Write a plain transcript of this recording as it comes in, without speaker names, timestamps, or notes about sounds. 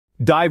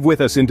Dive with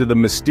us into the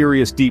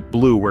mysterious deep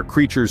blue where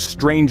creatures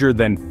stranger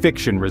than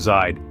fiction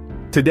reside.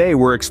 Today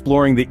we're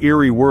exploring the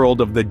eerie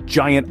world of the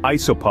giant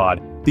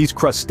isopod. These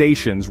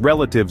crustaceans,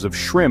 relatives of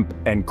shrimp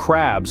and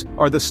crabs,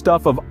 are the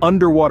stuff of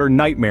underwater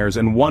nightmares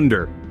and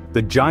wonder.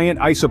 The giant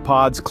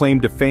isopod's claim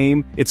to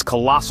fame, its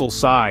colossal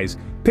size.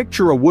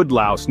 Picture a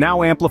woodlouse,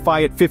 now amplify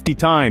it 50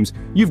 times,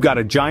 you've got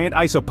a giant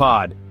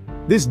isopod.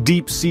 This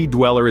deep sea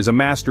dweller is a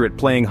master at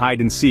playing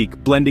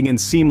hide-and-seek, blending in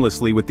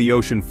seamlessly with the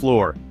ocean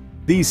floor.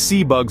 These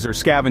sea bugs are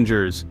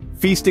scavengers,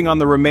 feasting on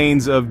the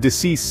remains of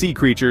deceased sea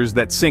creatures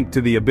that sink to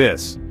the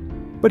abyss.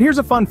 But here's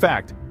a fun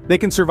fact, they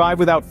can survive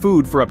without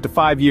food for up to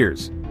 5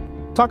 years.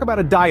 Talk about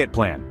a diet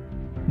plan.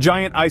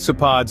 Giant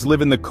isopods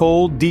live in the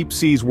cold, deep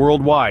seas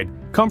worldwide,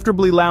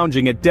 comfortably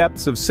lounging at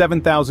depths of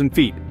 7,000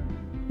 feet.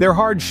 Their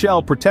hard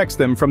shell protects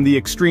them from the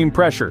extreme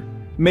pressure,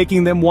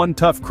 making them one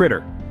tough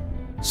critter.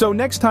 So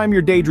next time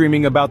you're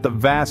daydreaming about the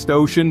vast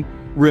ocean,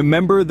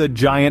 remember the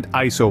giant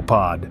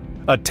isopod,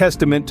 a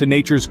testament to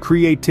nature's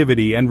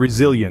creativity and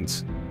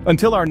resilience.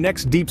 Until our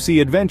next deep-sea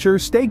adventure,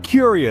 stay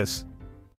curious.